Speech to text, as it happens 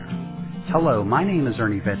Hello, my name is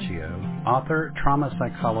Ernie Vecchio, author, trauma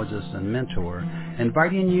psychologist, and mentor,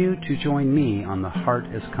 inviting you to join me on the Heart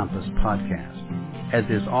is Compass podcast. As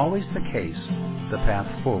is always the case, the path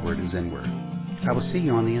forward is inward. I will see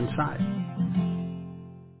you on the inside.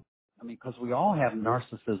 I mean, because we all have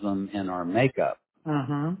narcissism in our makeup.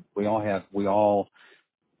 We all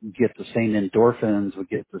get the same endorphins, we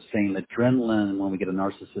get the same adrenaline when we get a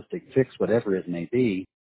narcissistic fix, whatever it may be.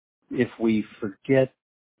 If we forget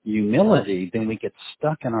humility, then we get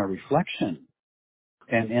stuck in our reflection.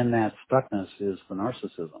 And in that stuckness is the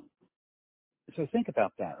narcissism. So think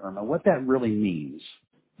about that, Irma, what that really means.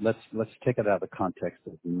 Let's take it out of the context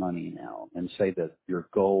of money now and say that your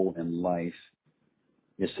goal in life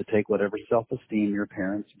is to take whatever self-esteem your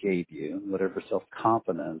parents gave you, whatever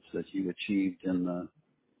self-confidence that you achieved in the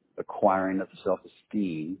acquiring of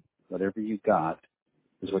self-esteem, whatever you got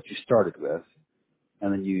is what you started with,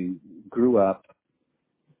 and then you grew up,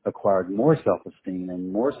 acquired more self-esteem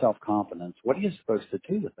and more self-confidence. What are you supposed to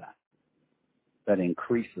do with that? That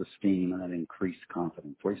increased esteem and that increased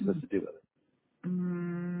confidence. What are you supposed to do with it?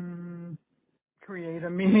 Create a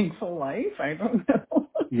meaningful life. I don't know.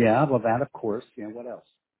 Yeah, well, that, of course. Yeah, what else?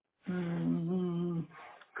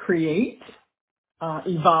 Create,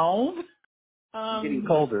 evolve. You're getting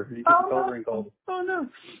colder. You're getting colder and colder. Oh, no.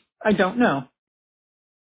 I don't know.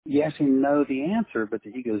 You actually know the answer, but the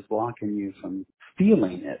ego is blocking you from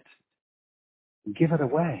feeling it. Give it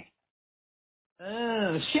away.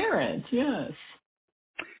 Share it, yes.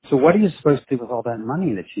 So what are you supposed to do with all that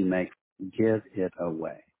money that you make? Give it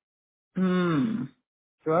away. So in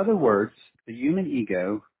other words, the human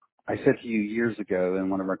ego, I said to you years ago in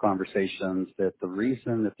one of our conversations that the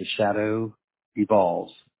reason that the shadow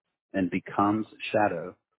evolves and becomes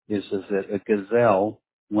shadow is that a gazelle,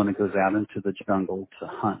 when it goes out into the jungle to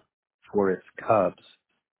hunt for its cubs,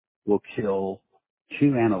 will kill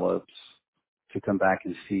 2 antelopes to come back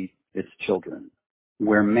and feed its children.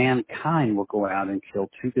 Where mankind will go out and kill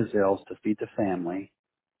 2 gazelles to feed the family,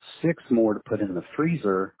 6 more to put in the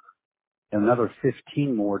freezer, and another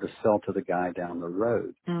 15 more to sell to the guy down the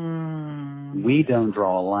road. We don't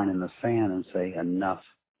draw a line in the sand and say enough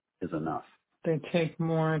is enough. They take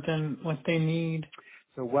more than what they need.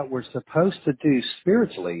 So what we're supposed to do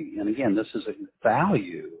spiritually, and again, this is a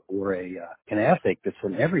value or an ethic that's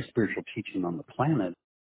in every spiritual teaching on the planet.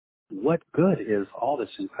 What good is all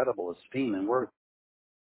this incredible esteem and worth?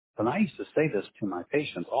 And I used to say this to my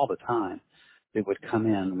patients all the time. They would come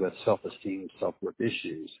in with self-esteem, self-worth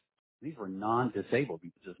issues. These were non-disabled,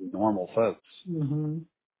 just normal folks.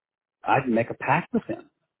 I'd make a pact with them.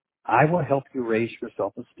 I will help you raise your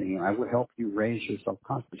self-esteem. I will help you raise your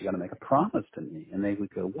self-confidence. You got to make a promise to me. And they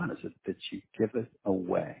would go, what is it that you give it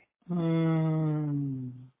away?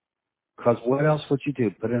 Because what else would you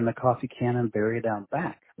do? Put it in a coffee can and bury it out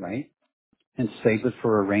back, right? And save it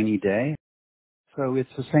for a rainy day. So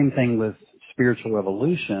it's the same thing with spiritual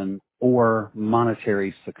evolution or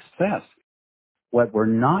monetary success. What we're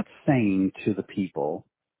not saying to the people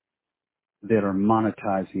that are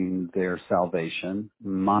monetizing their salvation,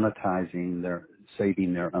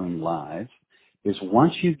 saving their own lives, is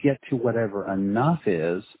once you get to whatever enough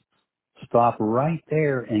is, stop right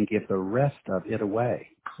there and give the rest of it away.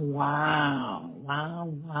 Wow.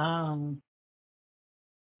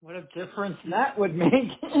 What a difference that would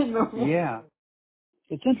make in the world. Yeah.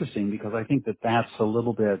 It's interesting because I think that that's a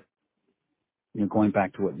little bit, going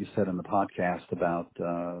back to what you said in the podcast about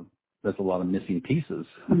there's a lot of missing pieces.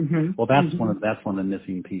 Well, that's one of the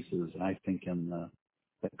missing pieces, I think, in the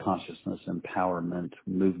consciousness empowerment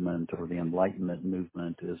movement or the enlightenment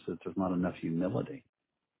movement is that there's not enough humility.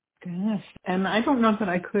 Gosh, and I don't know that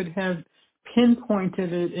I could have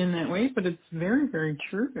pinpointed it in that way, but it's very, very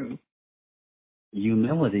true.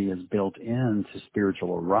 Humility is built into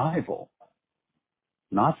spiritual arrival,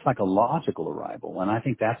 not psychological arrival. And I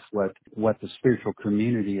think that's what the spiritual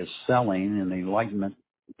community is selling and the enlightenment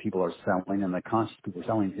people are selling and the conscious people are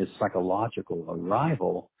selling is psychological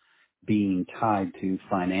arrival being tied to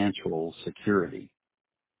financial security.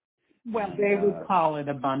 Well, they would call it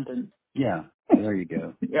abundance. Yeah, there you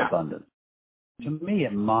go. Yeah. Abundance. To me,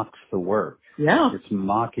 it mocks the work. Yeah. It's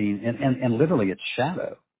mocking, and literally it's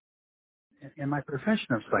shadow. In my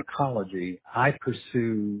profession of psychology, I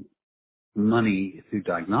pursue money through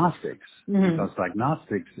diagnostics because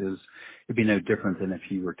diagnostics it'd be no different than if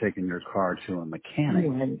you were taking your car to a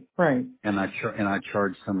mechanic. Right. And I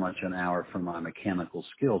charge so much an hour for my mechanical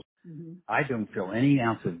skills. I don't feel any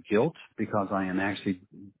ounce of guilt because I am actually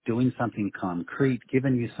doing something concrete,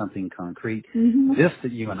 giving you something concrete. This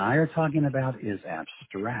that you and I are talking about is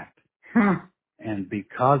abstract. And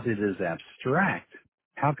because it is abstract,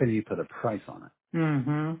 how can you put a price on it?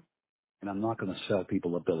 And I'm not going to sell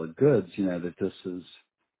people a bill of goods, that this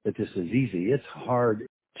is easy. It's hard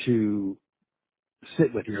to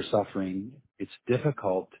sit with your suffering. It's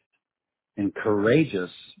difficult and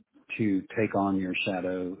courageous to take on your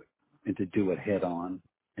shadow and to do it head on.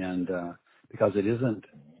 And, because it isn't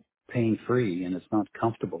pain free and it's not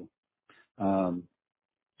comfortable. And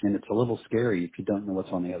it's a little scary if you don't know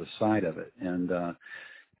what's on the other side of it. And,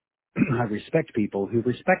 I respect people who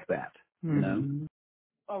respect that,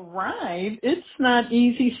 All right. It's not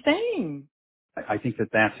easy staying. I think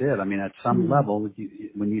that's it. I mean, at some level,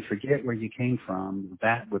 when you forget where you came from,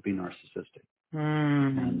 that would be narcissistic.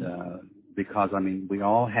 And because, I mean, we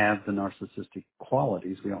all have the narcissistic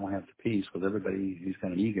qualities. We all have the piece, because everybody who's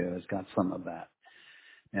got an ego has got some of that.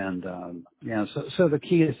 And, so the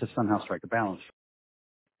key is to somehow strike a balance.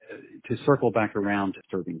 To circle back around to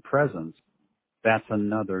disturbing presence, that's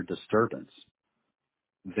another disturbance.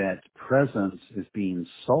 That presence is being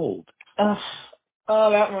sold.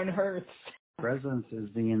 Oh, that one hurts. Presence is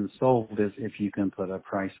being sold as if you can put a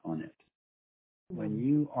price on it. When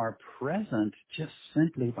you are present just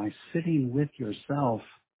simply by sitting with yourself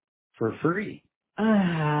for free.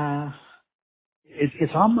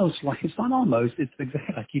 It's almost like, it's not almost, it's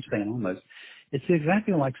exactly, I keep saying almost, it's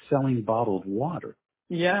exactly like selling bottled water.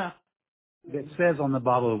 Yeah. It says on the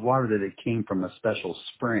bottle of water that it came from a special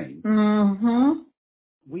spring.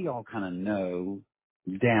 We all kind of know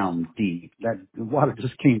down deep that the water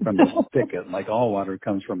just came from a spigot, like all water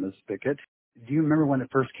comes from a spigot. Do you remember when it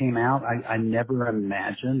first came out? I never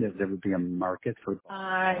imagined that there would be a market for water.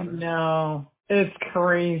 I know. It's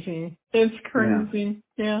crazy. It's crazy.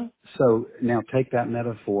 Yeah. So now take that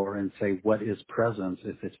metaphor and say, what is presence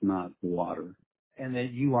if it's not water? And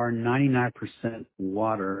that you are 99%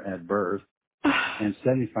 water at birth and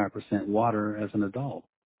 75% water as an adult.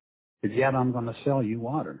 But yet I'm going to sell you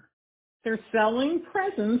water. They're selling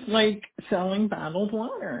presents like selling bottled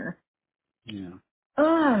water. Yeah.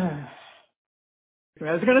 I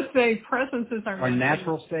was going to say presence is our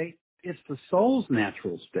natural state. It's the soul's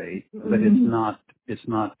natural state, but it's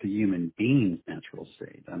not the human being's natural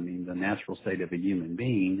state. I mean, the natural state of a human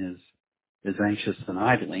being is anxious and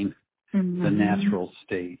idling. The natural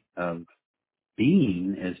state of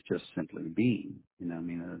being is just simply being. I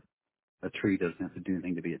mean, a tree doesn't have to do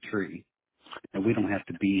anything to be a tree. And we don't have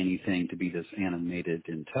to be anything to be this animated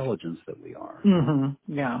intelligence that we are.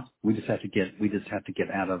 Yeah. We just have to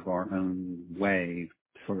get out of our own way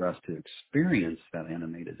for us to experience that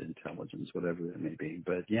animated intelligence, whatever it may be.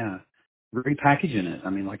 But yeah, repackaging it. I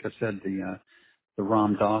mean, like I said, the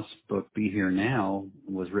Ram Dass book, Be Here Now,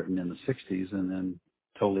 was written in the 60s, and then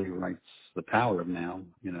totally writes The Power of Now,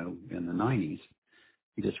 in the 90s.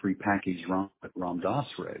 He just repackaged what Ram Dass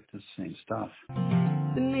wrote. It's the same stuff.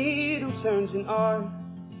 The needle turns in our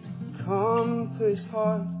compass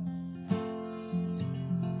heart.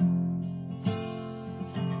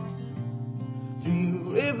 Do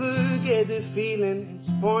you ever get the feeling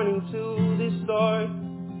it's pointing to the start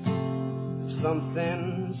of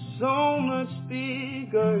something so much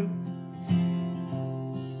bigger,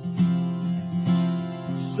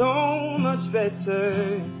 so much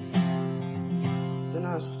better?